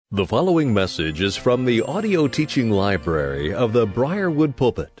The following message is from the audio teaching library of the Briarwood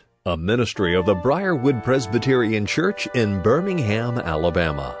Pulpit, a ministry of the Briarwood Presbyterian Church in Birmingham,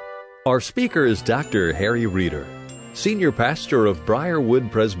 Alabama. Our speaker is Dr. Harry Reeder, Senior Pastor of Briarwood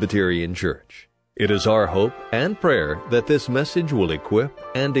Presbyterian Church. It is our hope and prayer that this message will equip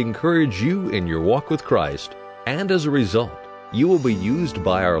and encourage you in your walk with Christ, and as a result, you will be used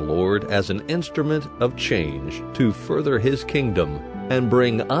by our Lord as an instrument of change to further His kingdom and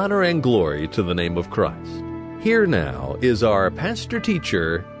bring honor and glory to the name of Christ. Here now is our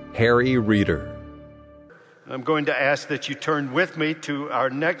pastor-teacher, Harry Reeder. I'm going to ask that you turn with me to our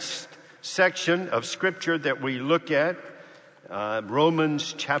next section of Scripture that we look at,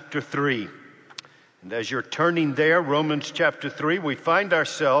 Romans chapter 3. And as you're turning there, Romans chapter 3, we find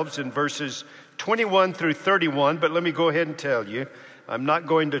ourselves in verses 21 through 31, but let me go ahead and tell you, I'm not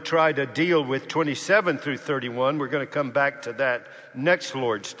going to try to deal with 27 through 31. We're going to come back to that next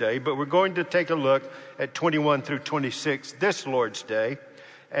Lord's Day, but we're going to take a look at 21 through 26 this Lord's Day.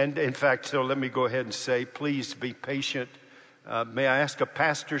 And in fact, so let me go ahead and say, please be patient. May I ask a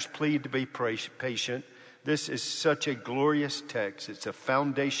pastor's plea to be patient? This is such a glorious text. It's a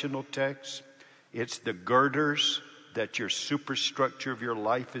foundational text. It's the girders that your superstructure of your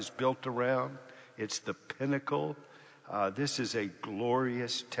life is built around. It's the pinnacle. This is a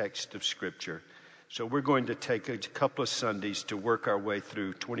glorious text of Scripture. So we're going to take a couple of Sundays to work our way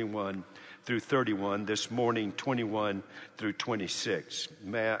through 21 through 31. This morning, 21 through 26.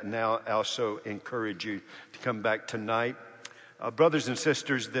 May I now also encourage you to come back tonight. Brothers and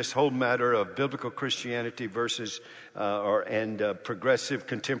sisters, this whole matter of biblical Christianity versus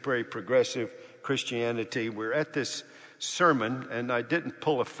contemporary progressive Christianity, we're at this sermon, and I didn't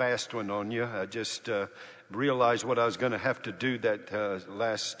pull a fast one on you. I just realized what I was going to have to do that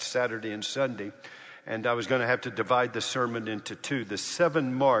last Saturday and Sunday, and I was going to have to divide the sermon into two. The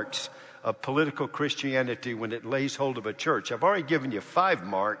 7 marks of political Christianity when it lays hold of a church. I've already given you 5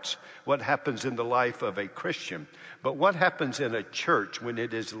 marks, what happens in the life of a Christian. But what happens in a church when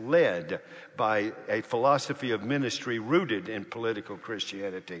it is led by a philosophy of ministry rooted in political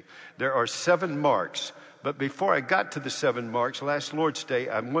Christianity? There are 7 marks. But before I got to the 7 marks, last Lord's Day,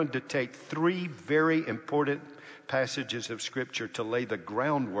 I wanted to take 3 very important passages of Scripture to lay the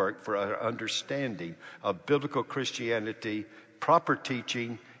groundwork for our understanding of biblical Christianity, proper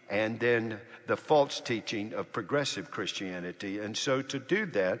teaching, and then the false teaching of progressive Christianity. And so to do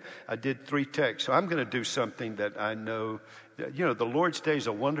that, I did 3 texts. So I'm going to do something that I know, the Lord's Day is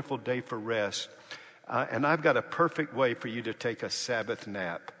a wonderful day for rest. And I've got a perfect way for you to take a Sabbath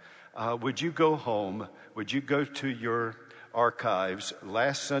nap. Would you go home? Would you go to your archives,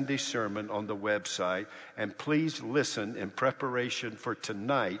 last Sunday's sermon on the website, and please listen in preparation for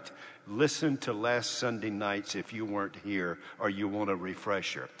tonight. Listen to last Sunday nights if you weren't here or you want a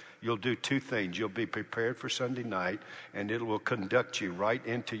refresher. You'll do 2 things. You'll be prepared for Sunday night, and it will conduct you right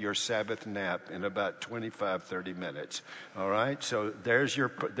into your Sabbath nap in about 25, 30 minutes. All right? So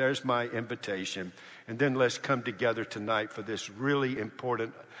there's my invitation. And then let's come together tonight for this really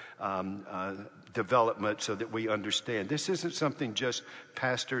important development so that we understand. This isn't something just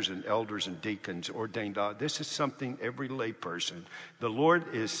pastors and elders and deacons ordained. This is something every lay person. The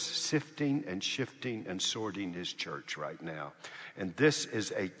Lord is sifting and shifting and sorting His church right now. And this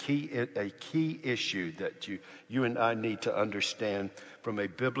is a key issue that you and I need to understand from a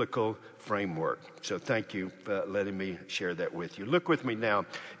biblical framework. So thank you for letting me share that with you. Look with me now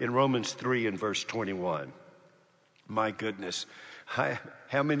in Romans 3 and verse 21. My goodness,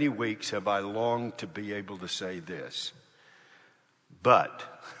 how many weeks have I longed to be able to say this? But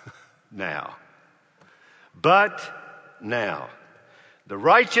now, the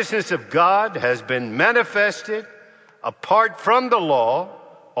righteousness of God has been manifested apart from the law,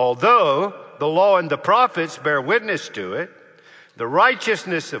 although the law and the prophets bear witness to it, the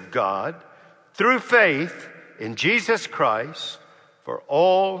righteousness of God through faith in Jesus Christ for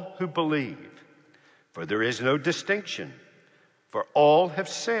all who believe. For there is no distinction, for all have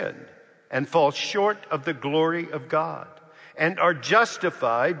sinned and fall short of the glory of God, and are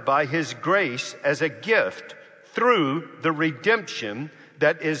justified by His grace as a gift through the redemption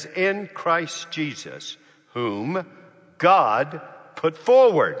that is in Christ Jesus, whom God put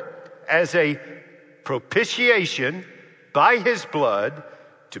forward as a propitiation by His blood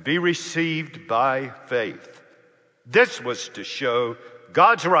to be received by faith. This was to show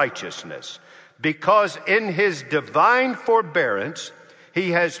God's righteousness, because in His divine forbearance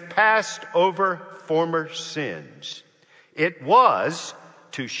He has passed over former sins. It was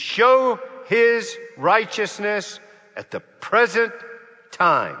to show His righteousness at the present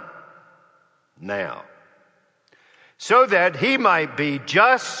time, now, so that he might be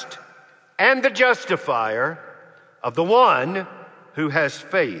just and the justifier of the one who has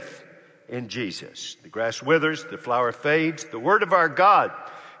faith in Jesus. The grass withers, the flower fades, the word of our God,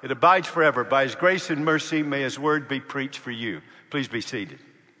 it abides forever. By his grace and mercy, may his word be preached for you. Please be seated.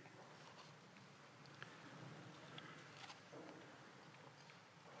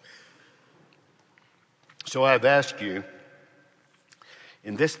 So I've asked you,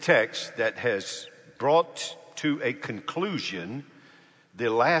 in this text that has brought to a conclusion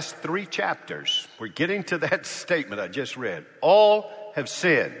the last 3 chapters, we're getting to that statement I just read. All have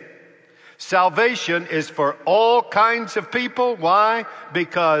sinned. Salvation is for all kinds of people. Why?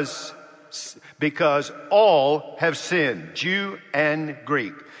 Because all have sinned, Jew and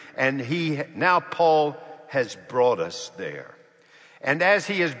Greek. And now Paul has brought us there. And as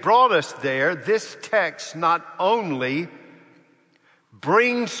he has brought us there, this text not only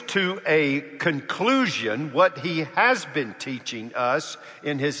brings to a conclusion what he has been teaching us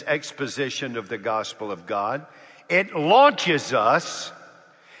in his exposition of the gospel of God, it launches us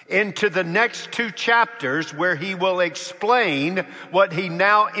into the next 2 chapters where he will explain what he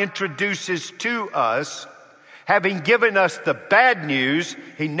now introduces to us. Having given us the bad news,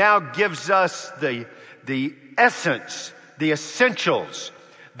 he now gives us the essence, the essentials,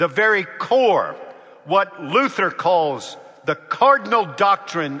 the very core, what Luther calls the cardinal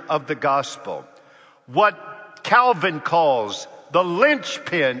doctrine of the gospel, what Calvin calls the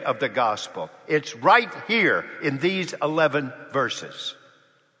linchpin of the gospel. It's right here in these 11 verses.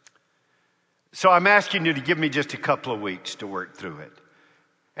 So I'm asking you to give me just a couple of weeks to work through it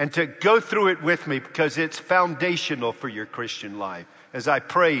and to go through it with me, because it's foundational for your Christian life. As I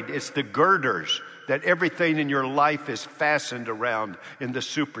prayed, it's the girders that everything in your life is fastened around in the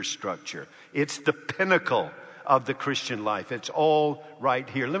superstructure. It's the pinnacle of the Christian life. It's all right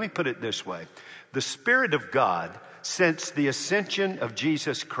here. Let me put it this way. The Spirit of God, since the ascension of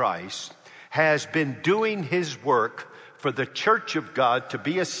Jesus Christ, has been doing his work for the church of God to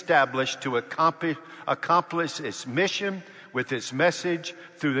be established to accomplish its mission with its message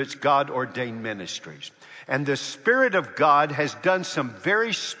through its God-ordained ministries. And the Spirit of God has done some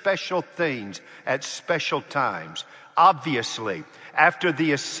very special things at special times. Obviously, after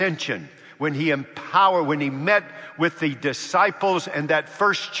the ascension, when he met with the disciples and that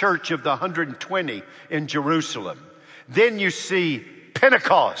first church of the 120 in Jerusalem. Then you see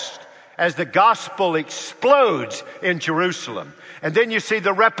Pentecost as the gospel explodes in Jerusalem. And then you see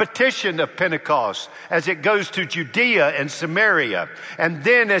the repetition of Pentecost as it goes to Judea and Samaria. And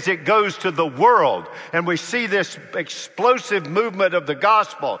then as it goes to the world. And we see this explosive movement of the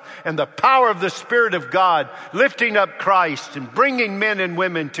gospel and the power of the Spirit of God lifting up Christ and bringing men and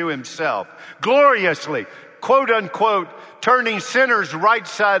women to himself. Gloriously, quote unquote, turning sinners right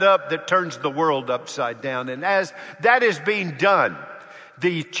side up that turns the world upside down. And as that is being done,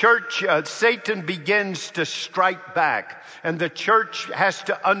 the church, Satan begins to strike back, and the church has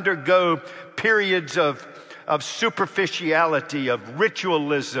to undergo periods of superficiality, of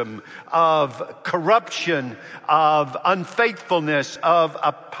ritualism, of corruption, of unfaithfulness, of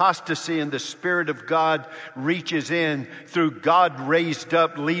apostasy, and the Spirit of God reaches in through God-raised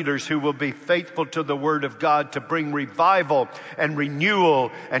up leaders who will be faithful to the Word of God to bring revival and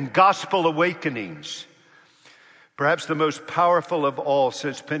renewal and gospel awakenings. Perhaps the most powerful of all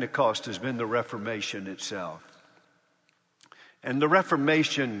since Pentecost has been the Reformation itself. And the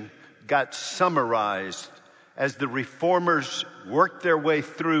Reformation got summarized as the reformers worked their way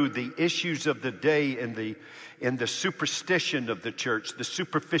through the issues of the day in the superstition of the church, the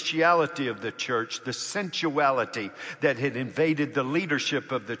superficiality of the church, the sensuality that had invaded the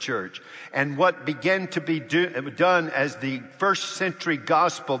leadership of the church. And what began to be done as the first century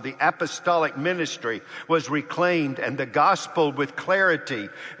gospel, the apostolic ministry, was reclaimed, and the gospel with clarity,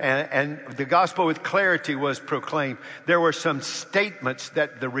 and the gospel with clarity was proclaimed. There were some statements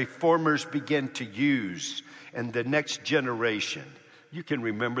that the reformers began to use in the next generation. You can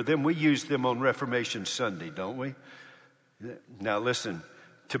remember them. We use them on Reformation Sunday, don't we? Now listen,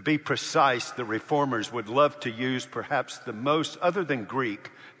 to be precise, the reformers would love to use perhaps the most, other than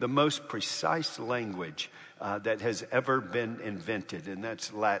Greek, the most precise language that has ever been invented, and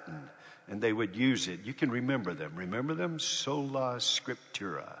that's Latin. And they would use it. You can remember them. Remember them? Sola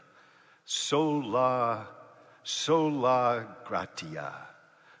Scriptura. Sola gratia.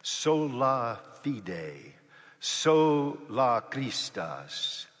 Sola fide. Sola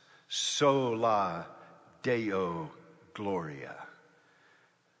Christus, sola Deo gloria.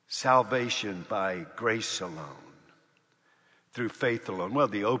 Salvation by grace alone, through faith alone. Well,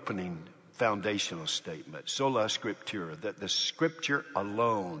 the opening foundational statement, sola scriptura, that the Scripture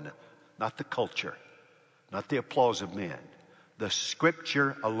alone, not the culture, not the applause of men. The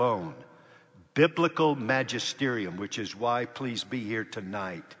Scripture alone. Biblical magisterium, which is why please be here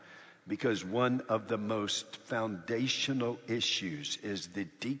tonight, because one of the most foundational issues is the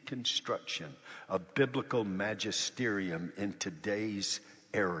deconstruction of biblical magisterium in today's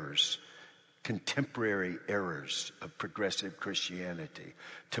errors, contemporary errors of progressive Christianity,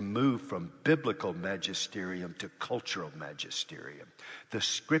 to move from biblical magisterium to cultural magisterium. The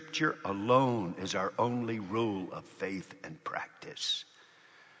Scripture alone is our only rule of faith and practice.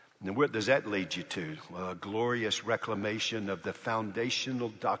 And where does that lead you to? Well, a glorious reclamation of the foundational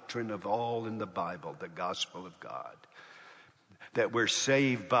doctrine of all in the Bible, the gospel of God. That we're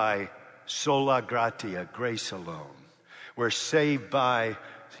saved by sola gratia, grace alone. We're saved by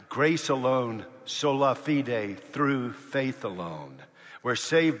grace alone, sola fide, through faith alone. We're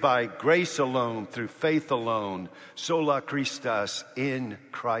saved by grace alone, through faith alone, sola Christus, in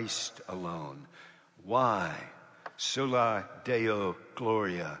Christ alone. Why? Sola Deo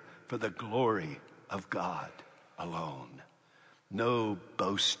Gloria, for the glory of God alone. No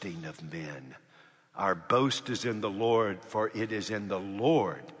boasting of men. Our boast is in the Lord, for it is in the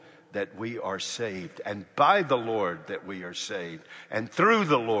Lord that we are saved, and by the Lord that we are saved, and through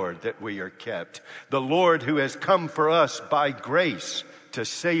the Lord that we are kept. The Lord who has come for us by grace to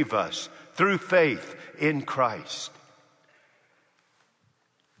save us through faith in Christ.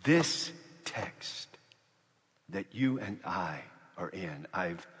 This text that you and I are in,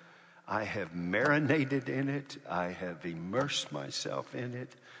 I have marinated in it. I have immersed myself in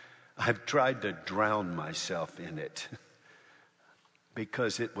it. I've tried to drown myself in it.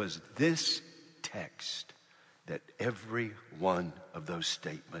 Because it was this text that every one of those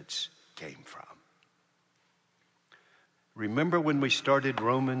statements came from. Remember when we started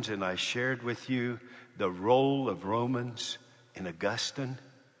Romans and I shared with you the role of Romans in Augustine?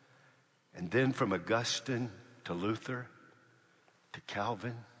 And then from Augustine to Luther, to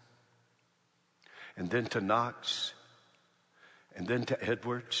Calvin, and then to Knox, and then to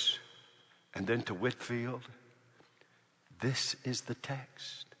Edwards, and then to Whitefield. This is the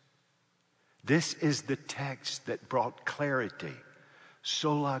text. This is the text that brought clarity.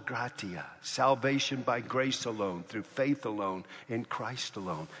 Sola gratia, salvation by grace alone, through faith alone, in Christ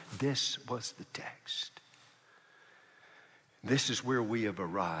alone. This was the text. This is where we have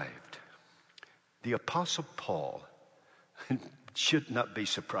arrived. The Apostle Paul should not be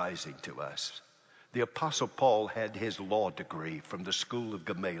surprising to us. The Apostle Paul had his law degree from the school of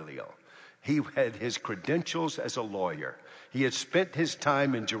Gamaliel. He had his credentials as a lawyer. He had spent his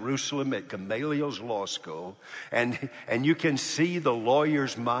time in Jerusalem at Gamaliel's law school. And you can see the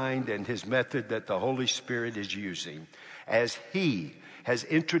lawyer's mind and his method that the Holy Spirit is using as he has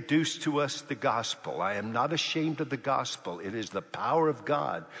introduced to us the gospel. I am not ashamed of the gospel. It is the power of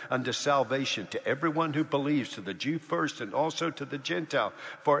God unto salvation to everyone who believes, to the Jew first and also to the Gentile.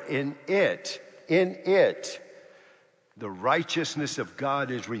 For in it, the righteousness of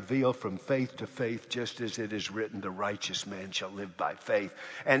God is revealed from faith to faith, just as it is written, the righteous man shall live by faith.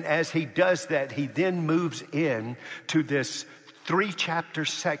 And as he does that, he then moves in to this 3-chapter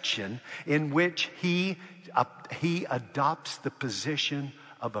section in which he adopts the position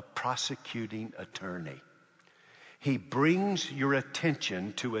of a prosecuting attorney. He brings your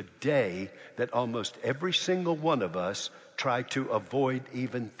attention to a day that almost every single one of us try to avoid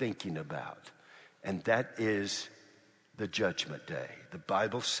even thinking about. And that is the judgment day. The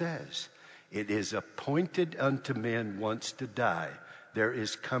Bible says, it is appointed unto men once to die. There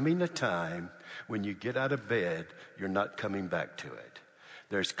is coming a time when you get out of bed, you're not coming back to it.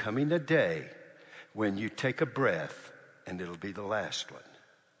 There's coming a day when you take a breath and it'll be the last one.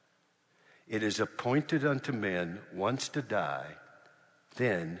 It is appointed unto men once to die,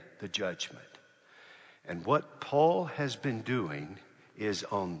 then the judgment. And what Paul has been doing is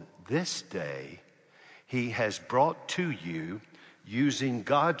on this day, he has brought to you, using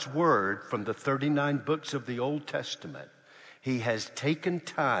God's word from the 39 books of the Old Testament, he has taken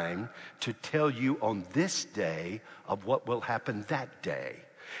time to tell you on this day of what will happen that day.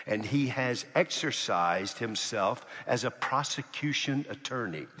 And he has exercised himself as a prosecution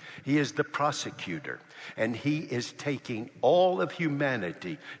attorney. He is the prosecutor. And he is taking all of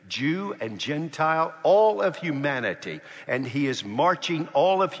humanity, Jew and Gentile, all of humanity. And he is marching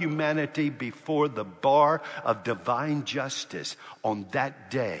all of humanity before the bar of divine justice on that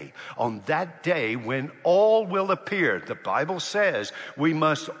day. On that day when all will appear. The Bible says we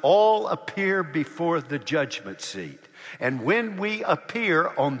must all appear before the judgment seat. And when we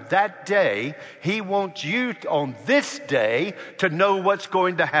appear on that day, He wants you on this day to know what's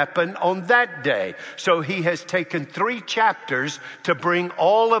going to happen on that day. So He has taken 3 chapters to bring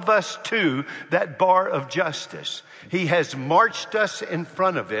all of us to that bar of justice. He has marched us in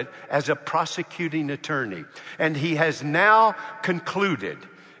front of it as a prosecuting attorney. And He has now concluded.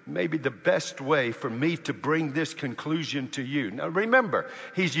 Maybe the best way for me to bring this conclusion to you. Now remember,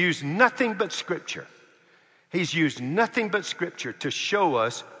 He's used nothing but Scripture. He's used nothing but Scripture to show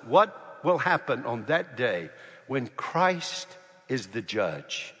us what will happen on that day when Christ is the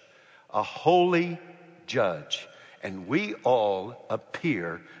judge, a holy judge, and we all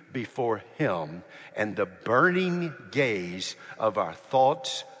appear before Him, and the burning gaze of our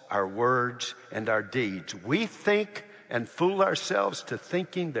thoughts, our words, and our deeds. We think and fool ourselves to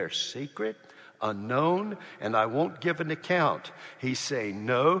thinking they're secret, unknown, and I won't give an account. He's saying,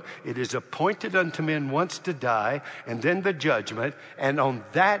 no, it is appointed unto men once to die, and then the judgment, and on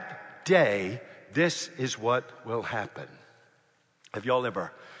that day, this is what will happen. Have y'all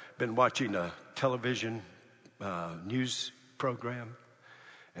ever been watching a television news program?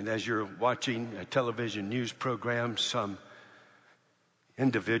 And as you're watching a television news program, some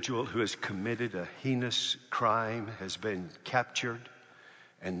individual who has committed a heinous crime has been captured,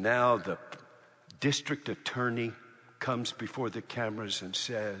 and now the district attorney comes before the cameras and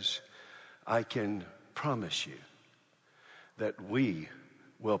says, I can promise you that we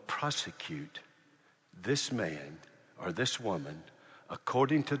will prosecute this man or this woman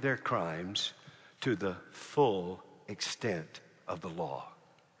according to their crimes to the full extent of the law.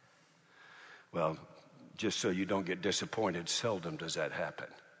 Well, just so you don't get disappointed, seldom does that happen.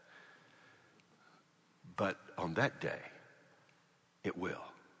 But on that day, it will.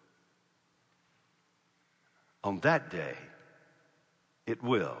 On that day, it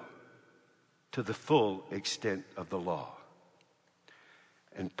will, to the full extent of the law.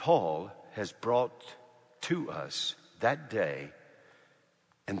 And Paul has brought to us that day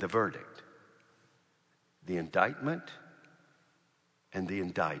and the verdict, the indictment and the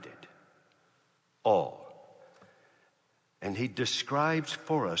indicted, all. And he describes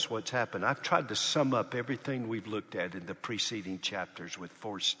for us what's happened. I've tried to sum up everything we've looked at in the preceding chapters with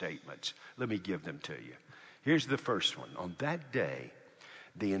 4 statements. Let me give them to you. Here's the first one. On that day,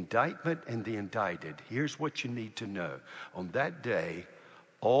 the indictment and the indicted, here's what you need to know. On that day,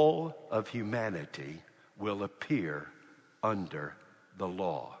 all of humanity will appear under the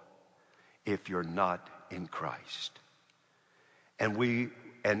law if you're not in Christ.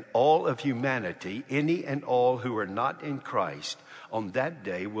 And all of humanity, any and all who are not in Christ, on that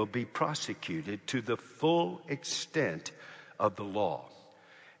day will be prosecuted to the full extent of the law.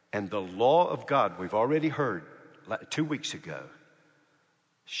 And the law of God, we've already heard 2 weeks ago,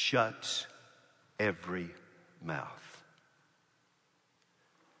 shuts every mouth.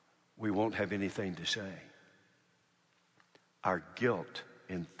 We won't have anything to say. Our guilt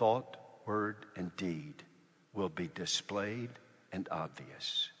in thought, word, and deed will be displayed and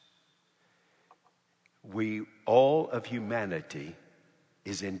obvious. All of humanity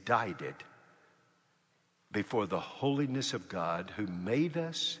is indicted before the holiness of God, who made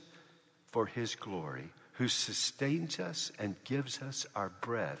us for His glory, who sustains us and gives us our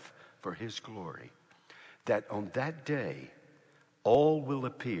breath for His glory, that on that day all will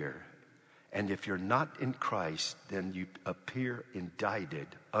appear. And if you're not in Christ, then you appear indicted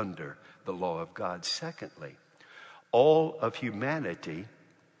under the law of God. Secondly, all of humanity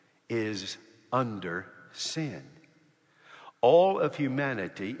is under sin. All of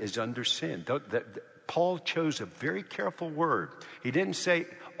humanity is under sin. Paul chose a very careful word. He didn't say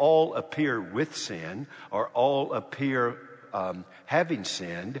all appear with sin or all appear having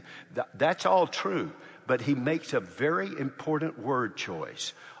sinned. That's all true. But he makes a very important word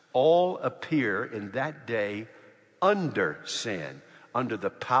choice. All appear in that day under sin, under the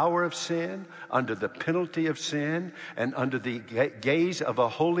power of sin, under the penalty of sin, and under the gaze of a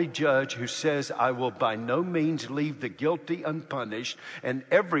holy judge who says, I will by no means leave the guilty unpunished, and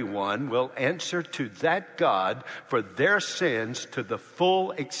everyone will answer to that God for their sins to the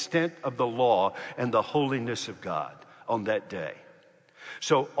full extent of the law and the holiness of God on that day.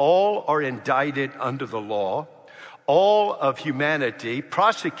 So all are indicted under the law. All of humanity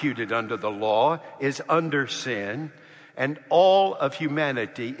prosecuted under the law is under sin. And all of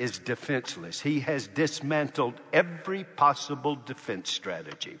humanity is defenseless. He has dismantled every possible defense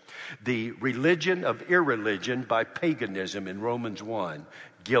strategy. The religion of irreligion by paganism in Romans 1,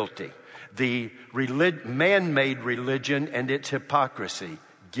 guilty. The man-made religion and its hypocrisy,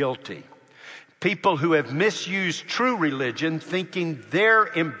 guilty. People who have misused true religion, thinking their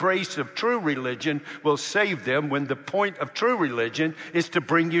embrace of true religion will save them, when the point of true religion is to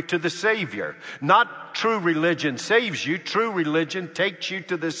bring you to the Savior. Not true religion saves you. True religion takes you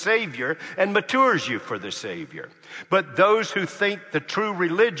to the Savior and matures you for the Savior. But those who think the true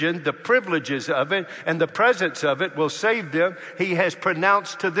religion, the privileges of it, and the presence of it will save them, he has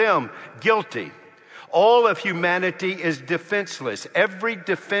pronounced to them guilty. All of humanity is defenseless. Every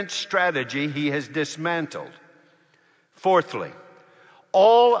defense strategy he has dismantled. Fourthly,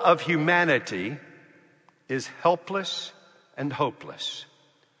 all of humanity is helpless and hopeless.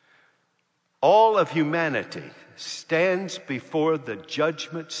 All of humanity stands before the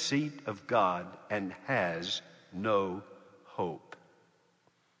judgment seat of God and has no hope.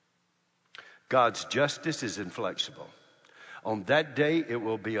 God's justice is inflexible. On that day, it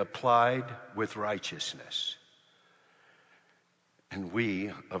will be applied with righteousness. And we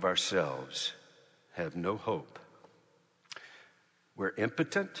of ourselves have no hope. We're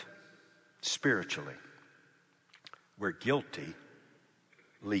impotent spiritually. We're guilty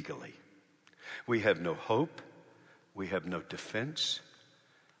legally. We have no hope. We have no defense.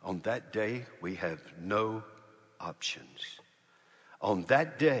 On that day, we have no options. On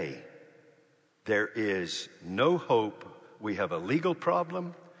that day, there is no hope. We have a legal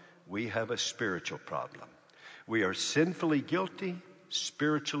problem. We have a spiritual problem. We are sinfully guilty,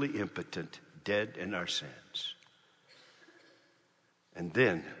 spiritually impotent, dead in our sins. And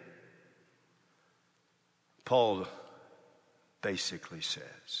then Paul basically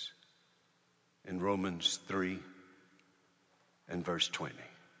says in Romans 3 and verse 20,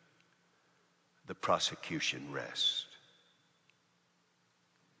 the prosecution rests.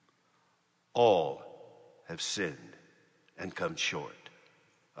 All have sinned and come short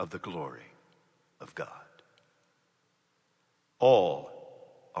of the glory of God. All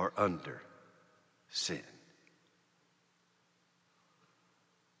are under sin.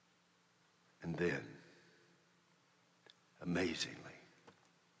 And then, amazingly,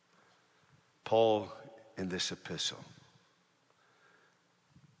 Paul in this epistle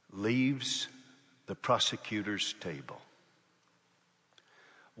leaves the prosecutor's table,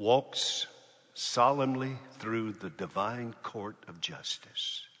 walks solemnly through the divine court of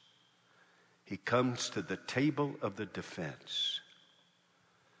justice. He comes to the table of the defense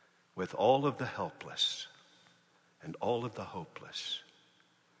with all of the helpless and all of the hopeless,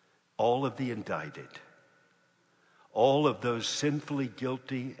 all of the indicted, all of those sinfully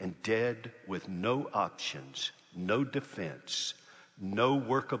guilty and dead with no options, no defense, no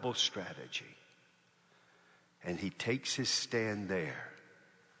workable strategy. And he takes his stand there.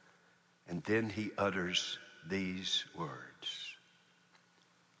 And then he utters these words.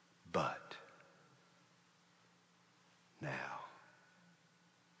 But now.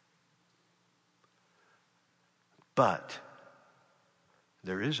 But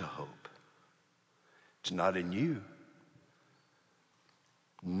there is a hope. It's not in you.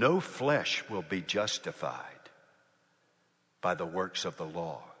 No flesh will be justified by the works of the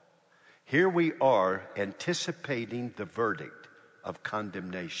law. Here we are anticipating the verdict of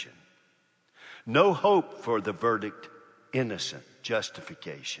condemnation. No hope for the verdict, innocent,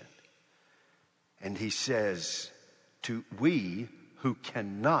 justification. And he says, to we who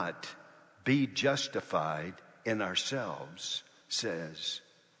cannot be justified in ourselves, says,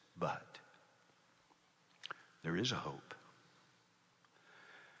 but there is a hope.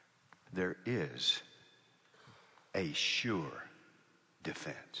 There is a sure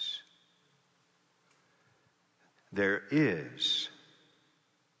defense. There is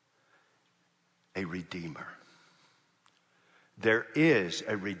a Redeemer. There is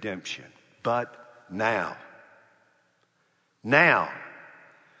a redemption. But now,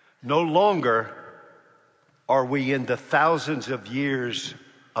 no longer are we in the thousands of years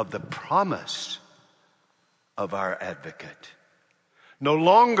of the promise of our advocate. No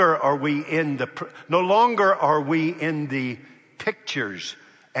longer are we in the pictures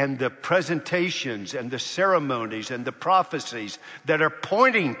and the presentations and the ceremonies and the prophecies that are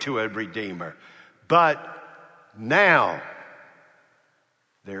pointing to a Redeemer. But now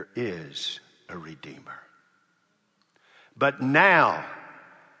there is a Redeemer. But now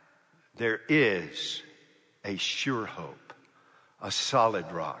there is a sure hope, a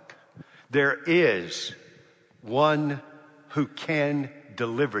solid rock. There is one who can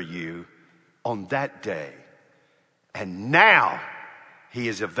deliver you on that day. And now he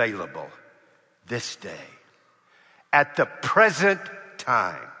is available this day, at the present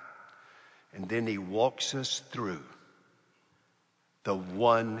time. And then he walks us through the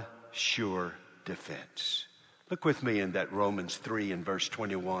one sure defense. Look with me in that Romans 3 and verse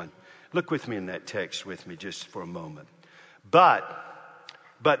 21. Look with me in that text with me just for a moment. But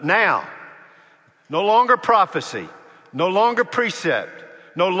now, no longer prophecy, no longer precept,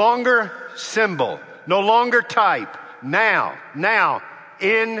 no longer symbol, no longer type. Now,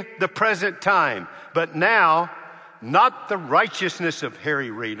 in the present time. But now, not the righteousness of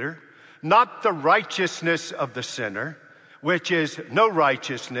Harry Reeder, not the righteousness of the sinner, which is no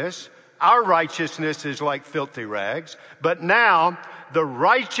righteousness. Our righteousness is like filthy rags. But now, the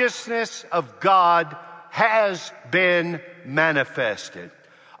righteousness of God has been manifested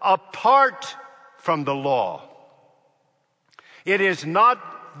apart from the law. It is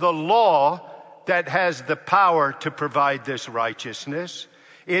not the law that has the power to provide this righteousness.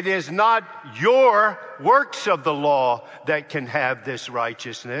 It is not your works of the law that can have this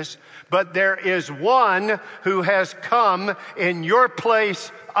righteousness, but there is one who has come in your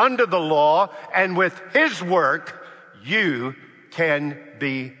place under the law, and with his work, you can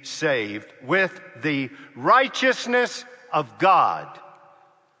be saved with the righteousness of God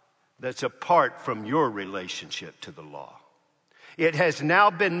that's apart from your relationship to the law. It has now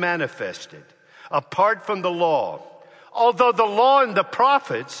been manifested apart from the law, although the law and the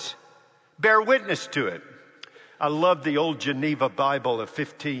prophets bear witness to it. I love the old Geneva Bible of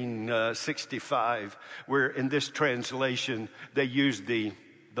 1565, where in this translation they use the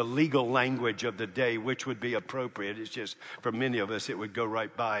legal language of the day, which would be appropriate. It's just, for many of us, it would go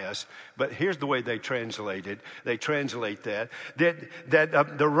right by us. But here's the way they translate it. They translate that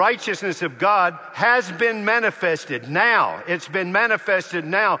the righteousness of God has been manifested now. It's been manifested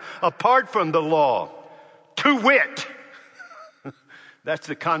now, apart from the law. To wit, that's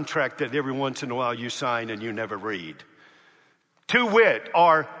the contract that every once in a while you sign and you never read. To wit,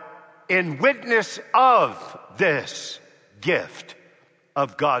 or in witness of this gift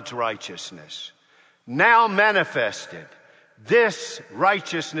of God's righteousness, now manifested. This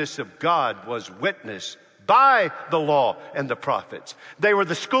righteousness of God was witnessed by the law and the prophets. They were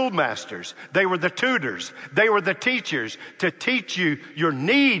the schoolmasters. They were the tutors. They were the teachers to teach you your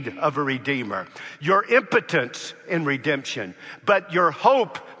need of a Redeemer, your impotence in redemption, but your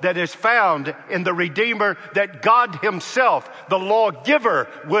hope that is found in the Redeemer that God himself, the lawgiver,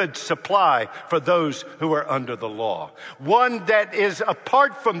 would supply for those who are under the law. One that is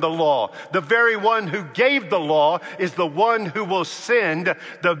apart from the law. The very one who gave the law is the one who will send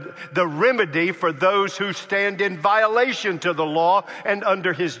the remedy for those who stand in violation to the law and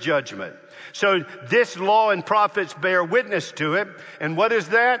under his judgment. So this law and prophets bear witness to it. And what is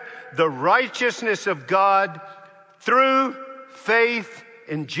that? The righteousness of God through faith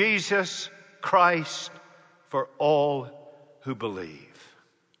in Jesus Christ for all who believe.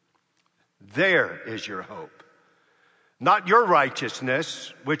 There is your hope. Not your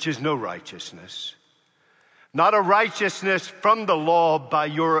righteousness, which is no righteousness. Not a righteousness from the law by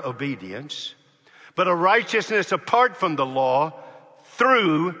your obedience, but a righteousness apart from the law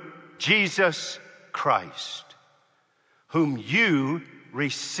through Jesus Christ, whom you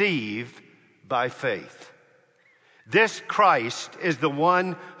receive by faith. This Christ is the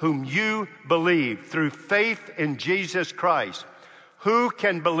one whom you believe through faith in Jesus Christ. Who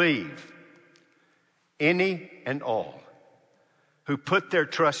can believe? Any and all who put their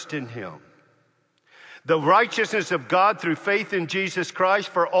trust in him. The righteousness of God through faith in Jesus Christ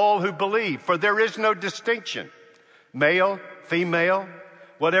for all who believe. For there is no distinction. Male, female,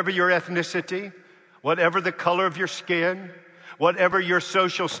 whatever your ethnicity, whatever the color of your skin, whatever your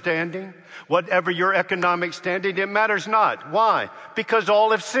social standing, whatever your economic standing, it matters not. Why? Because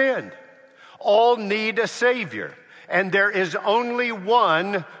all have sinned. All need a Savior. And there is only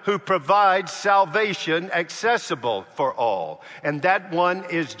one who provides salvation accessible for all. And that one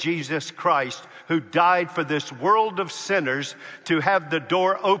is Jesus Christ, who died for this world of sinners to have the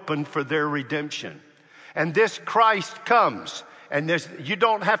door open for their redemption. And this Christ comes. And you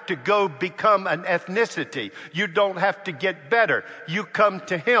don't have to go become an ethnicity. You don't have to get better. You come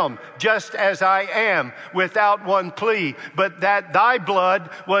to him just as I am, without one plea, but that thy blood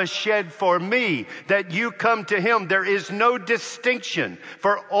was shed for me, that you come to him. There is no distinction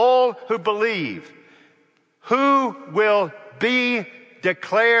for all who believe. Who will be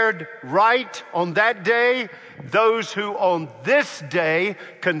declared right on that day? Those who on this day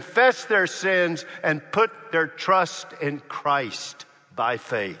confess their sins and put their trust in Christ by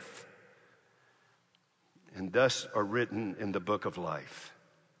faith, and thus are written in the book of life.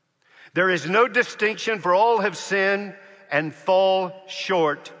 There is no distinction, for all have sinned and fall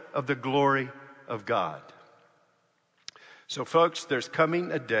short of the glory of God. So folks, there's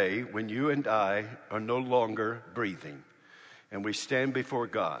coming a day when you and I are no longer breathing, and we stand before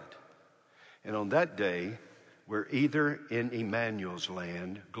God. And on that day, We're either in Emmanuel's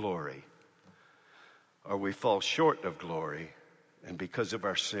land, glory, or we fall short of glory, and because of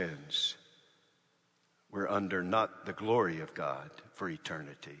our sins, we're under not the glory of God for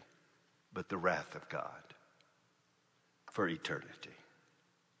eternity, but the wrath of God for eternity.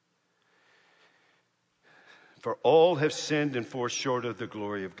 For all have sinned and fall short of the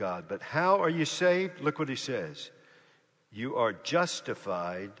glory of God. But how are you saved? Look what he says. You are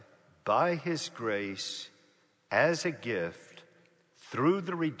justified by his grace as a gift through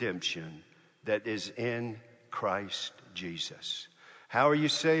the redemption that is in Christ Jesus. How are you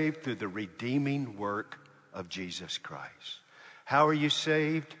saved? Through the redeeming work of Jesus Christ. How are you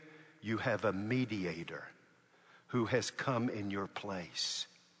saved? You have a mediator who has come in your place.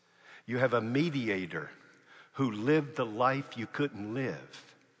 You have a mediator who lived the life you couldn't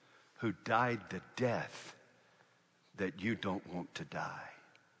live, who died the death that you don't want to die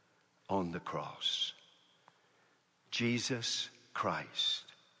on the cross. Jesus Christ,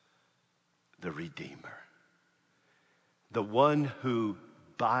 the Redeemer, the one who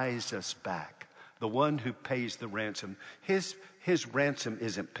buys us back, the one who pays the ransom. His ransom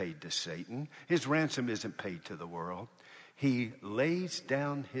isn't paid to Satan. His ransom isn't paid to the world. He lays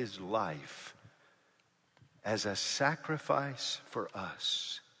down his life as a sacrifice for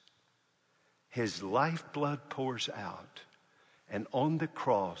us. His lifeblood pours out, and on the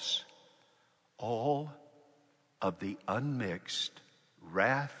cross, all of the unmixed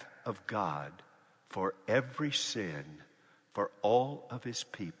wrath of God for every sin, for all of his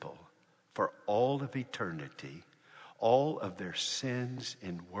people, for all of eternity, all of their sins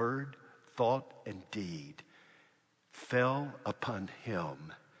in word, thought, and deed, fell upon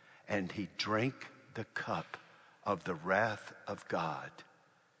him, and he drank the cup of the wrath of God,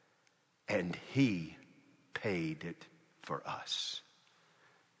 and he paid it for us.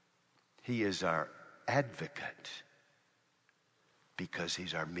 He is our advocate because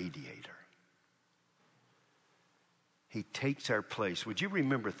he's our mediator. He takes our place. Would you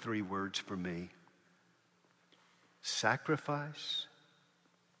remember 3 words for me? Sacrifice,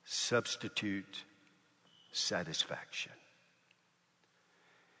 substitute, satisfaction.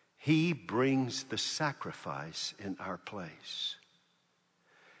 He brings the sacrifice in our place.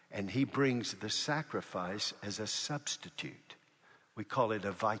 And he brings the sacrifice as a substitute. We call it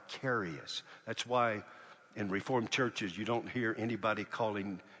a vicarious. That's why in Reformed churches you don't hear anybody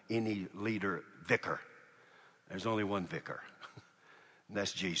calling any leader vicar. There's only one vicar, and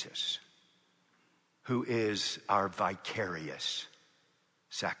that's Jesus, who is our vicarious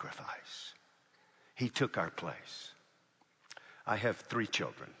sacrifice. He took our place. I have 3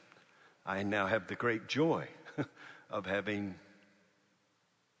 children. I now have the great joy of having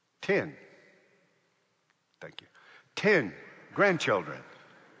 10 grandchildren.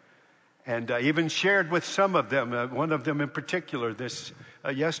 And I even shared with some of them, one of them in particular, this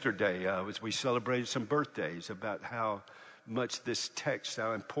yesterday, as we celebrated some birthdays, about how much this text,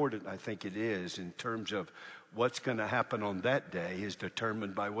 how important I think it is in terms of what's going to happen on that day is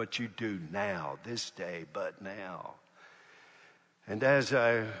determined by what you do now, this day, but now. And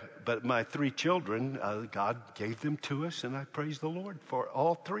but my 3 children, God gave them to us, and I praise the Lord for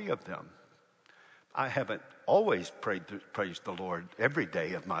all 3 of them. I haven't always praised the Lord every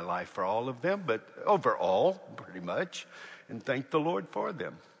day of my life for all of them, but overall, pretty much, and thank the Lord for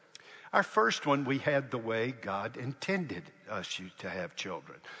them. Our first one, we had the way God intended us to have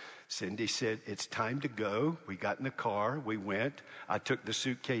children. Cindy said, it's time to go. We got in the car. We went. I took the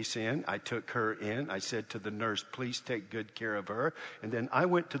suitcase in. I took her in. I said to the nurse, please take good care of her. And then I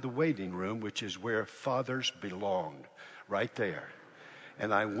went to the waiting room, which is where fathers belong, right there.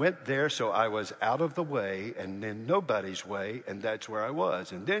 And I went there, so I was out of the way and in nobody's way, and that's where I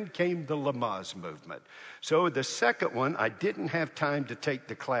was. And then came the Lamaze movement. So the second one, I didn't have time to take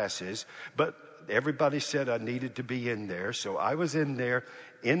the classes, but everybody said I needed to be in there. So I was in there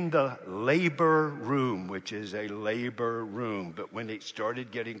in the labor room, which is a labor room. But when it started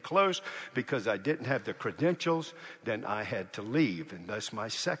getting close, because I didn't have the credentials, then I had to leave. And thus my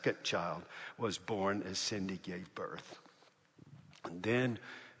second child was born as Cindy gave birth. And then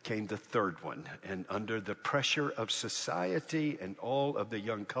came the third one. And under the pressure of society and all of the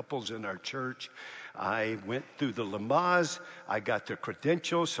young couples in our church, I went through the Lamaze. I got the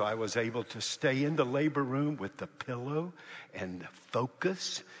credentials, so I was able to stay in the labor room with the pillow and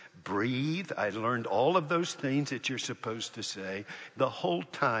focus, breathe. I learned all of those things that you're supposed to say, the whole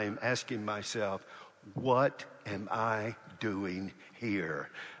time asking myself, what am I doing here?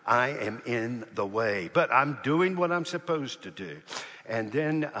 I am in the way, but I'm doing what I'm supposed to do. And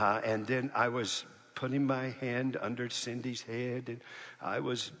then I was putting my hand under Cindy's head, and I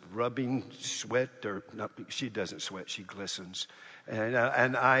was rubbing sweat, or not, she doesn't sweat, she glistens.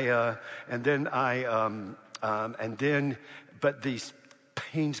 But these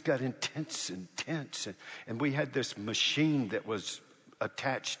pains got intense, and we had this machine that was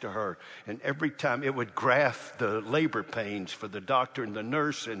attached to her, and every time it would graph the labor pains for the doctor and the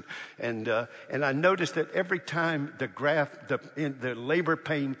nurse, and I noticed that every time the labor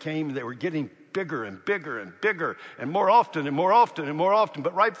pain came, they were getting bigger and bigger and bigger, and more often and more often and more often.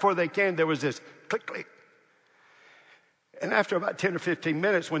 But right before they came, there was this click click, and after about 10 or 15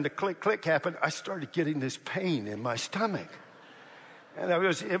 minutes, when the click click happened, I started getting this pain in my stomach. And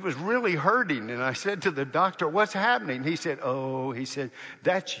it was really hurting. And I said to the doctor, "What's happening?" He said,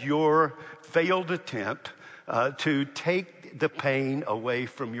 "That's your failed attempt to take the pain away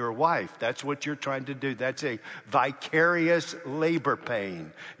from your wife. That's what you're trying to do. That's a vicarious labor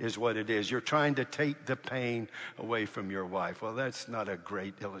pain is what it is. You're trying to take the pain away from your wife." Well, that's not a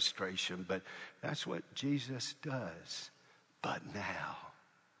great illustration, but that's what Jesus does. But now,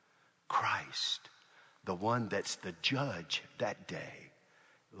 Christ, the one that's the judge that day,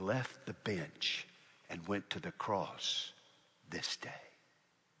 left the bench and went to the cross this day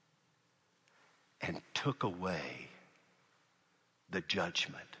and took away the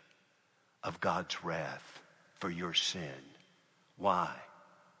judgment of God's wrath for your sin. Why?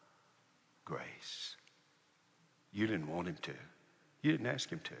 Grace. You didn't want him to. You didn't ask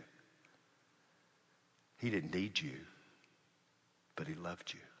him to. He didn't need you, but he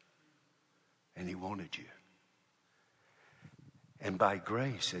loved you. And he wanted you. And by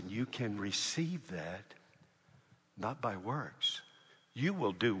grace, and you can receive that not by works. You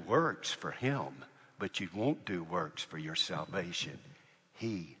will do works for him, but you won't do works for your salvation.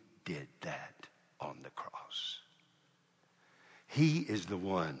 He did that on the cross. He is the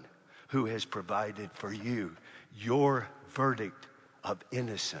one who has provided for you your verdict of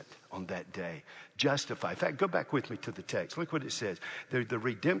innocent on that day. Justified. In fact, go back with me to the text. Look what it says. The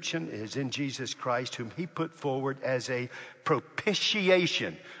redemption is in Jesus Christ, whom he put forward as a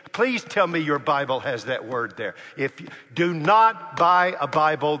propitiation. Please tell me your Bible has that word there. Do not buy a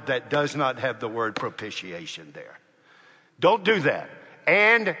Bible that does not have the word propitiation there. Don't do that.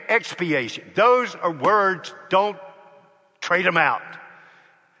 And expiation. Those are words. Don't trade them out.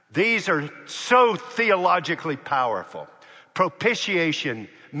 These are so theologically powerful. Propitiation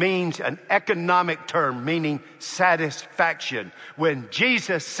means an economic term meaning satisfaction. When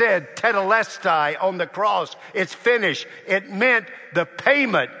Jesus said tetelestai on the cross, it's finished, it meant the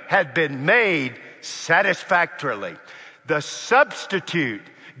payment had been made satisfactorily. The substitute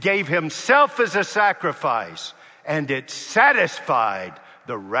gave himself as a sacrifice, and it satisfied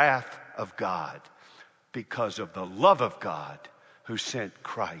the wrath of God because of the love of God who sent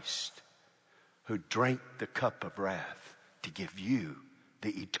Christ, who drank the cup of wrath to give you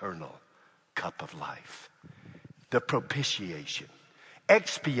the eternal cup of life. The propitiation.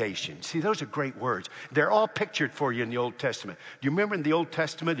 Expiation. See, those are great words. They're all pictured for you in the Old Testament. Do you remember in the Old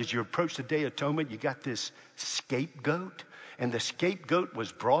Testament, as you approach the Day of Atonement, you got this scapegoat? And the scapegoat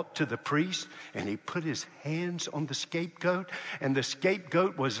was brought to the priest, and he put his hands on the scapegoat, and the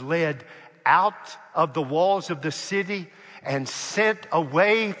scapegoat was led out of the walls of the city and sent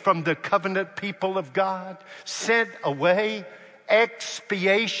away from the covenant people of God. Sent away.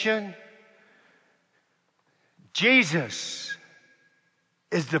 Expiation. Jesus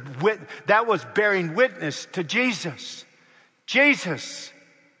is that was bearing witness to Jesus. Jesus,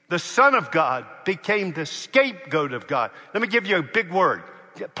 the Son of God, became the scapegoat of God. Let me give you a big word.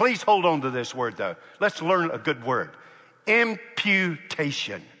 Please hold on to this word, though. Let's learn a good word.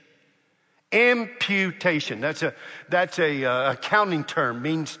 Imputation. Imputation. That's a accounting term.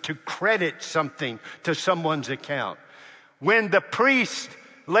 Means to credit something to someone's account. When the priest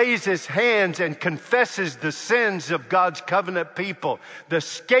lays his hands and confesses the sins of God's covenant people, the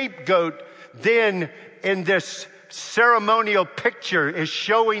scapegoat then in this ceremonial picture is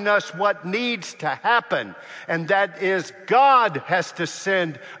showing us what needs to happen. And that is God has to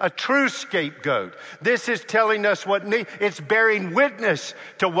send a true scapegoat. This is telling us it's bearing witness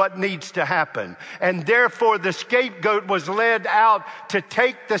to what needs to happen. And therefore the scapegoat was led out to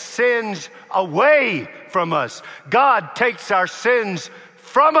take the sins away from us. God takes our sins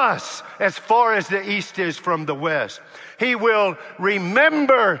from us as far as the east is from the west. He will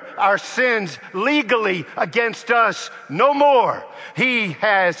remember our sins legally against us no more. He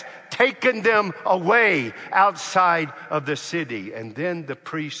has taken them away outside of the city. And then the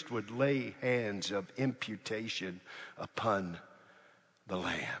priest would lay hands of imputation upon the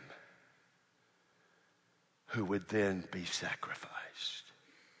lamb, who would then be sacrificed.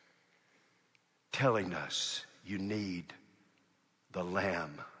 telling us you need the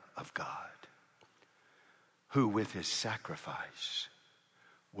Lamb of God, who with his sacrifice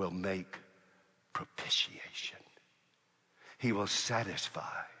will make propitiation. He will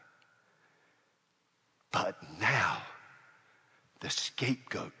satisfy. But now the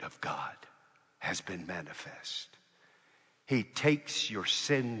scapegoat of God has been manifest. He takes your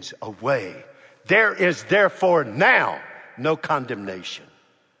sins away. There is therefore now no condemnation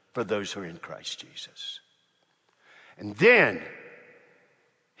for those who are in Christ Jesus. And then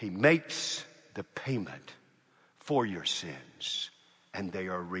he makes the payment for your sins, and they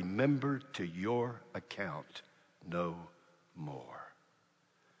are remembered to your account no more.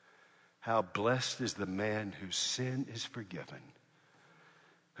 How blessed is the man whose sin is forgiven,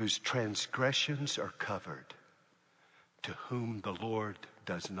 whose transgressions are covered, to whom the Lord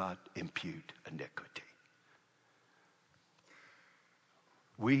does not impute iniquity.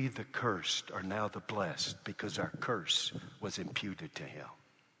 We, the cursed, are now the blessed because our curse was imputed to him.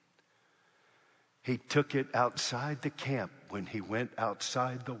 He took it outside the camp when he went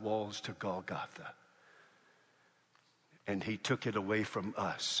outside the walls to Golgotha. And he took it away from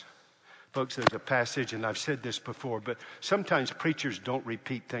us. Folks, there's a passage, and I've said this before, but sometimes preachers don't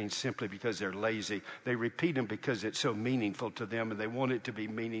repeat things simply because they're lazy. They repeat them because it's so meaningful to them, and they want it to be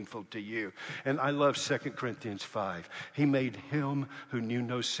meaningful to you. And I love 2 Corinthians 5. He made him who knew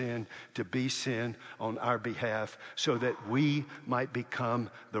no sin to be sin on our behalf so that we might become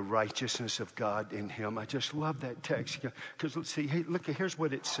the righteousness of God in him. I just love that text. Because let's see, hey, look, here's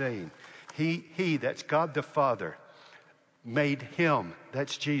what it's saying. He, that's God the Father, made him,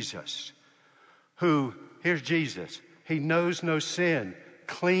 that's Jesus, who, here's Jesus, he knows no sin,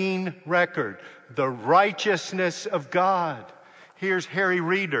 clean record, the righteousness of God. Here's Harry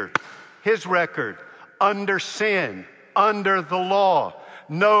Reeder, his record, under sin, under the law,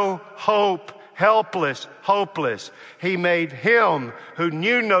 no hope, helpless, hopeless. He made him who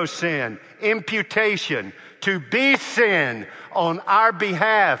knew no sin, imputation, to be sin on our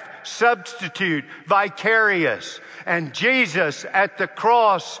behalf, substitute, vicarious. And Jesus at the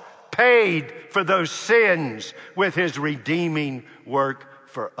cross paid for those sins with his redeeming work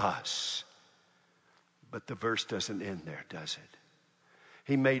for us. But the verse doesn't end there, does it?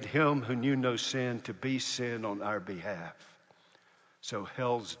 He made him who knew no sin to be sin on our behalf. So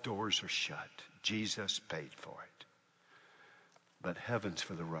hell's doors are shut. Jesus paid for it. But heaven's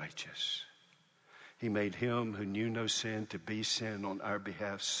for the righteous. He made him who knew no sin to be sin on our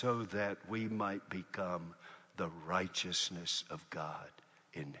behalf so that we might become the righteousness of God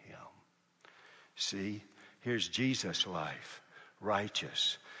in him. See, here's Jesus' life,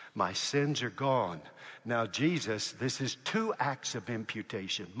 righteous. My sins are gone. Now Jesus, this is 2 acts of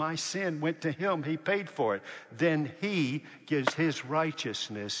imputation. My sin went to him. He paid for it. Then he gives his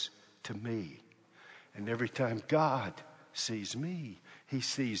righteousness to me. And every time God sees me, he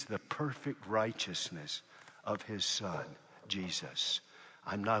sees the perfect righteousness of his Son, Jesus.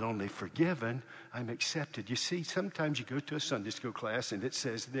 I'm not only forgiven, I'm accepted. You see, sometimes you go to a Sunday school class and it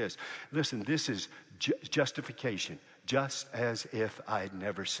says this. Listen, this is justification, just as if I'd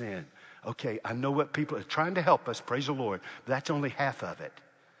never sinned. Okay, I know what people are trying to help us, praise the Lord. That's only half of it.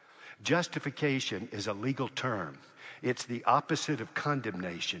 Justification is a legal term. It's the opposite of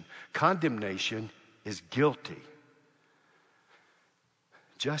condemnation. Condemnation is guilty.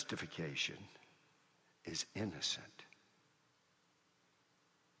 Justification is innocent.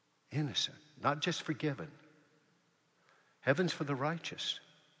 Innocent, not just forgiven. Heaven's for the righteous.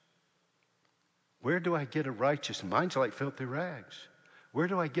 Where do I get a righteous? Mine's like filthy rags. Where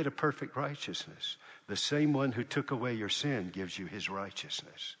do I get a perfect righteousness? The same one who took away your sin gives you his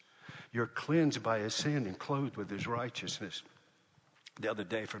righteousness. You're cleansed by his sin and clothed with his righteousness. The other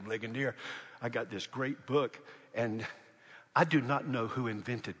day from Ligonier, I got this great book, and I do not know who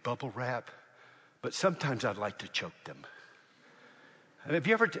invented bubble wrap, but sometimes I'd like to choke them. Have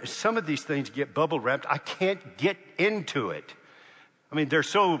you ever, some of these things get bubble wrapped, I can't get into it. I mean, they're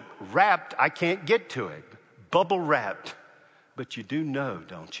so wrapped, I can't get to it. Bubble wrapped. But you do know,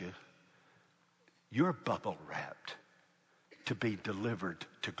 don't you? You're bubble wrapped to be delivered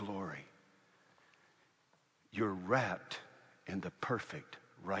to glory. You're wrapped in the perfect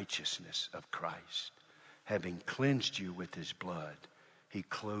righteousness of Christ. Having cleansed you with his blood, he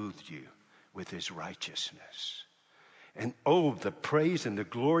clothed you with his righteousness. And oh, the praise and the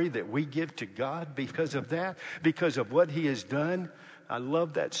glory that we give to God because of that, because of what he has done. I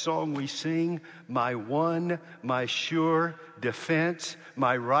love that song we sing, my one, my sure defense,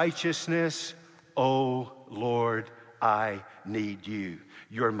 my righteousness. Oh, Lord, I need you.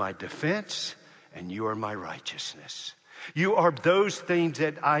 You're my defense and you are my righteousness. You are those things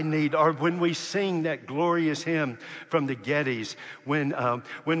that I need. Or when we sing that glorious hymn from the Gettys, when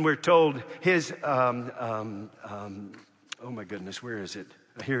we're told his, oh my goodness, where is it?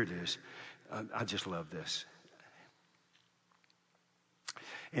 Here it is. I just love this.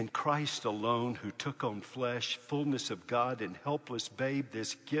 In Christ alone, who took on flesh, fullness of God and helpless babe,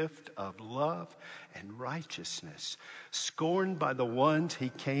 this gift of love and righteousness, scorned by the ones he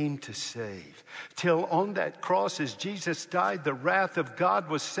came to save. Till on that cross as Jesus died, the wrath of God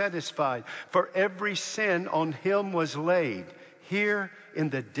was satisfied, for every sin on him was laid. Here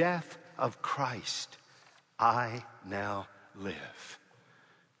in the death of Christ, I now live.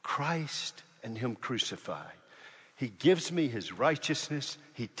 Christ and him crucified. He gives me his righteousness.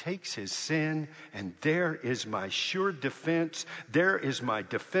 He takes his sin, and there is my sure defense. There is my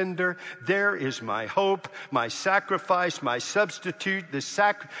defender. There is my hope, my sacrifice, my substitute,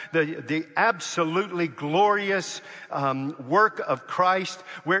 the absolutely glorious work of Christ,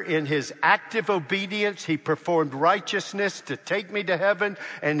 where in his active obedience he performed righteousness to take me to heaven,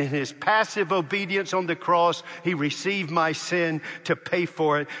 and in his passive obedience on the cross he received my sin to pay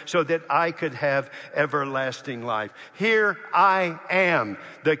for it so that I could have everlasting life. Here I am.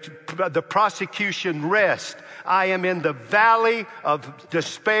 The prosecution rests. I am in the valley of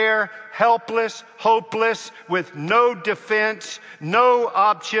despair, helpless, hopeless, with no defense, no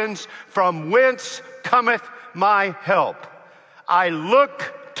options. From whence cometh my help? I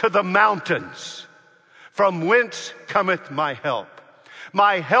look to the mountains. From whence cometh my help?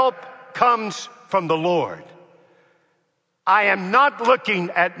 My help comes from the Lord. I am not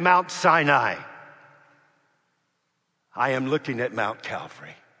looking at Mount Sinai. I am looking at Mount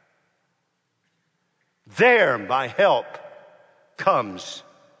Calvary. There my help comes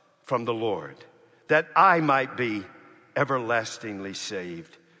from the Lord, that I might be everlastingly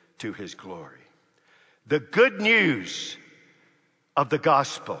saved to his glory. The good news of the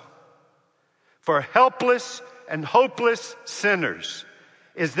gospel for helpless and hopeless sinners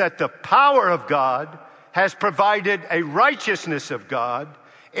is that the power of God has provided a righteousness of God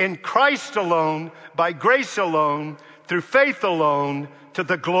in Christ alone, by grace alone, through faith alone, to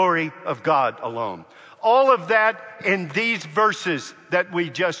the glory of God alone. All of that in these verses that we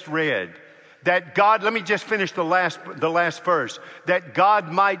just read. That God, let me just finish the last verse. That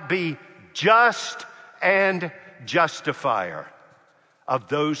God might be just and justifier of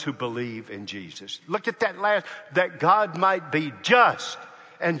those who believe in Jesus. Look at that God might be just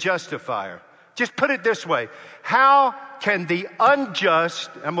and justifier. Just put it this way. How can the unjust,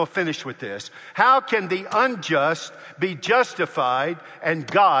 and we'll finish with this, how can the unjust be justified and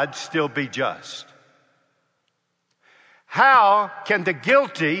God still be just? How can the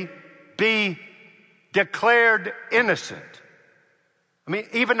guilty be declared innocent? I mean,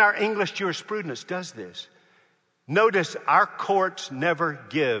 even our English jurisprudence does this. Notice our courts never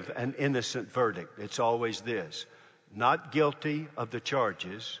give an innocent verdict. It's always this: not guilty of the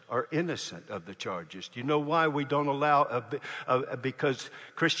charges or innocent of the charges. Do you know why we don't allow? Because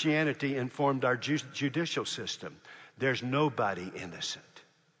Christianity informed our judicial system. There's nobody innocent.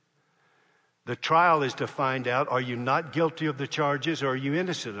 The trial is to find out, are you not guilty of the charges or are you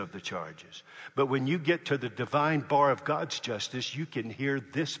innocent of the charges? But when you get to the divine bar of God's justice, you can hear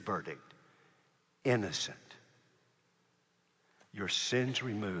this verdict: innocent. Your sins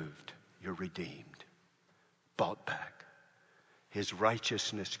removed. You're redeemed. Bought back. His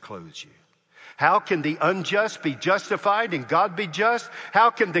righteousness clothes you. How can the unjust be justified and God be just? How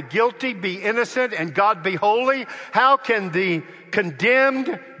can the guilty be innocent and God be holy? How can the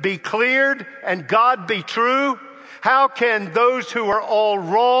condemned be cleared and God be true? How can those who are all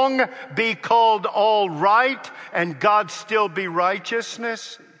wrong be called all right and God still be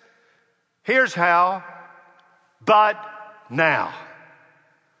righteousness? Here's how. But now,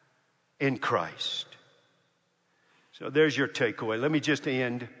 in Christ. So there's your takeaway. Let me just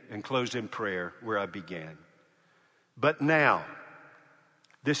end and close in prayer where I began. But now,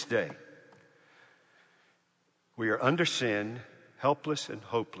 this day, we are under sin, helpless and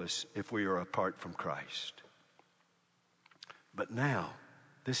hopeless if we are apart from Christ. But now,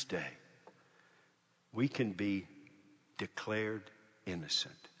 this day, we can be declared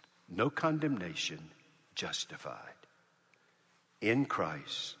innocent. No condemnation, justified. In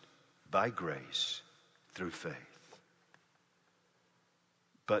Christ, by grace, through faith.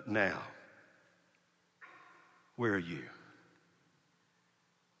 But now, where are you?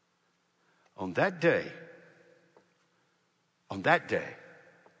 On that day, and that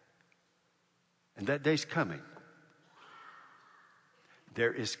day's coming,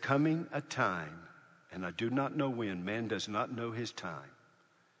 there is coming a time, and I do not know when, man does not know his time,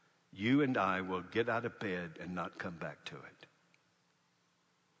 you and I will get out of bed and not come back to it.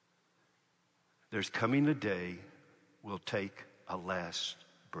 There's coming a day we'll take a last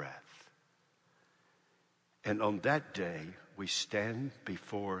breath. And on that day, we stand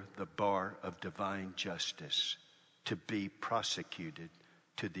before the bar of divine justice to be prosecuted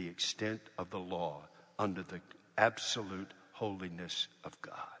to the extent of the law under the absolute holiness of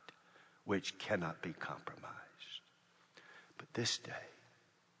God, which cannot be compromised. But this day,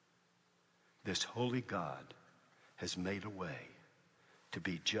 this holy God has made a way to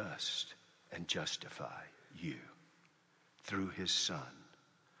be just and justify you through his Son,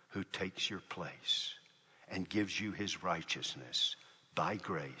 who takes your place and gives you his righteousness by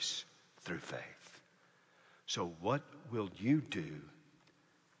grace through faith. So what will you do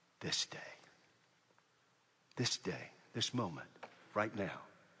this day? This day, this moment, right now.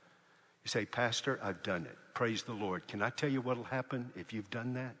 You say, Pastor, I've done it. Praise the Lord. Can I tell you what will happen if you've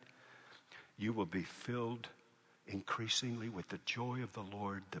done that? You will be filled increasingly with the joy of the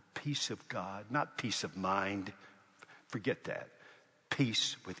Lord, the peace of God, not peace of mind. Forget that.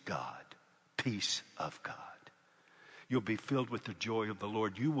 Peace with God. Peace of God. You'll be filled with the joy of the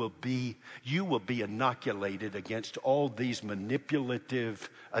Lord. You will be inoculated against all these manipulative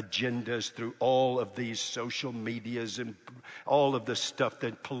agendas through all of these social medias and all of the stuff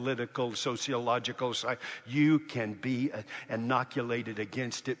that political, sociological side. You can be inoculated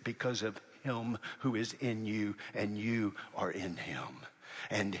against it because of him who is in you and you are in him.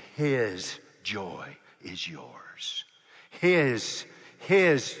 And his joy is yours. His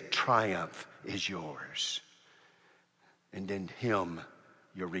triumph is yours. And in him,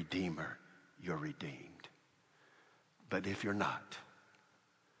 your Redeemer, you're redeemed. But if you're not,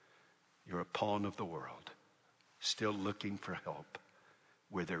 you're a pawn of the world, still looking for help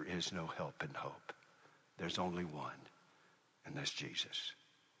where there is no help and hope. There's only one, and that's Jesus.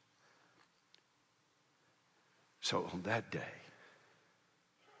 So on that day,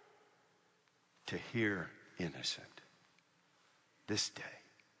 to hear innocent, this day,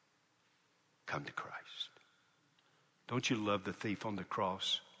 come to Christ. Don't you love the thief on the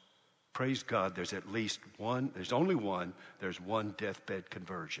cross? Praise God, there's at least one, there's only one, there's one deathbed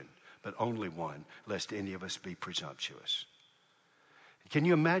conversion, but only one, lest any of us be presumptuous. Can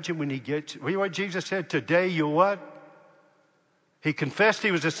you imagine when he gets, you know what Jesus said? Today you'll what? He confessed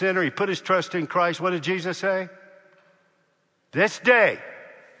he was a sinner, he put his trust in Christ. What did Jesus say? This day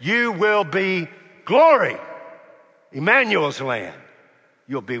you will be glory, Emmanuel's land.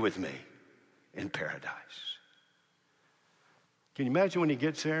 You'll be with me in paradise. Can you imagine when he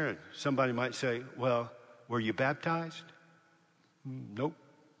gets there and somebody might say, well, were you baptized? Nope.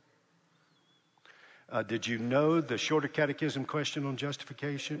 Did you know the shorter catechism question on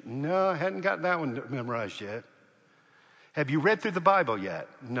justification? No, I hadn't got that one memorized yet. Have you read through the Bible yet?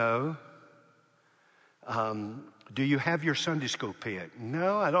 No. Do you have your Sunday school pick?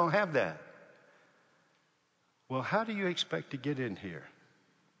 No, I don't have that. Well, how do you expect to get in here?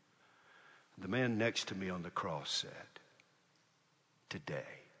 The man next to me on the cross said, today,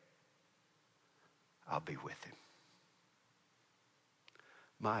 I'll be with him.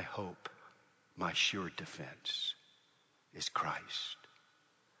 My hope, my sure defense is Christ,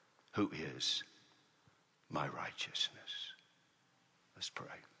 who is my righteousness. Let's pray.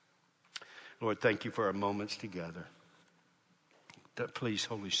 Lord, thank you for our moments together. Please,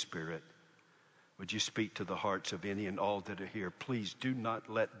 Holy Spirit, would you speak to the hearts of any and all that are here? Please do not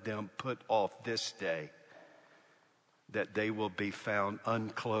let them put off this day, that they will be found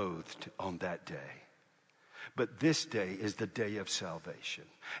unclothed on that day. But this day is the day of salvation.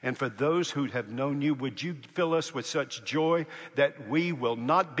 And for those who have known you, would you fill us with such joy that we will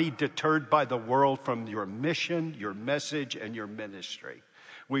not be deterred by the world from your mission, your message, and your ministry.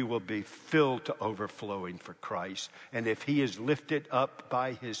 We will be filled to overflowing for Christ. And if he is lifted up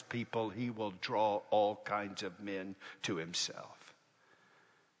by his people, he will draw all kinds of men to himself.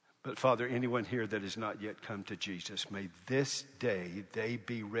 But Father, anyone here that has not yet come to Jesus, may this day they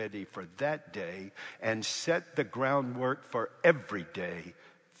be ready for that day and set the groundwork for every day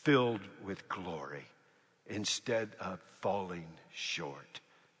filled with glory instead of falling short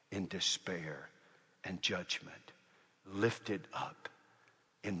in despair and judgment, lifted up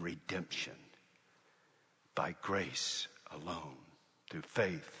in redemption by grace alone, through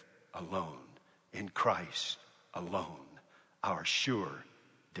faith alone, in Christ alone, our sure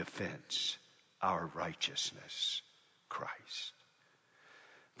defense, our righteousness, Christ.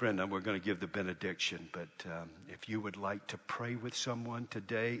 Brenda, we're going to give the benediction, but if you would like to pray with someone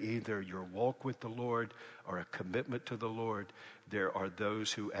today, either your walk with the Lord or a commitment to the Lord, there are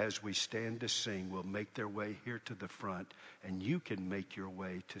those who, as we stand to sing, will make their way here to the front, and you can make your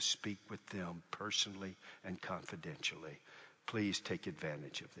way to speak with them personally and confidentially. Please take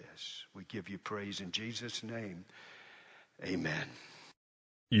advantage of this. We give you praise in Jesus' name. Amen.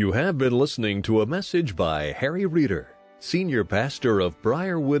 You have been listening to a message by Harry Reeder, Senior Pastor of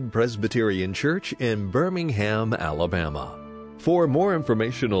Briarwood Presbyterian Church in Birmingham, Alabama. For more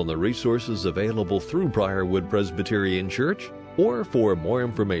information on the resources available through Briarwood Presbyterian Church, or for more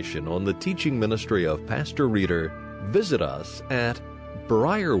information on the teaching ministry of Pastor Reeder, visit us at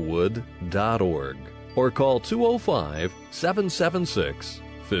briarwood.org or call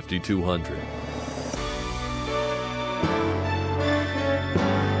 205-776-5200.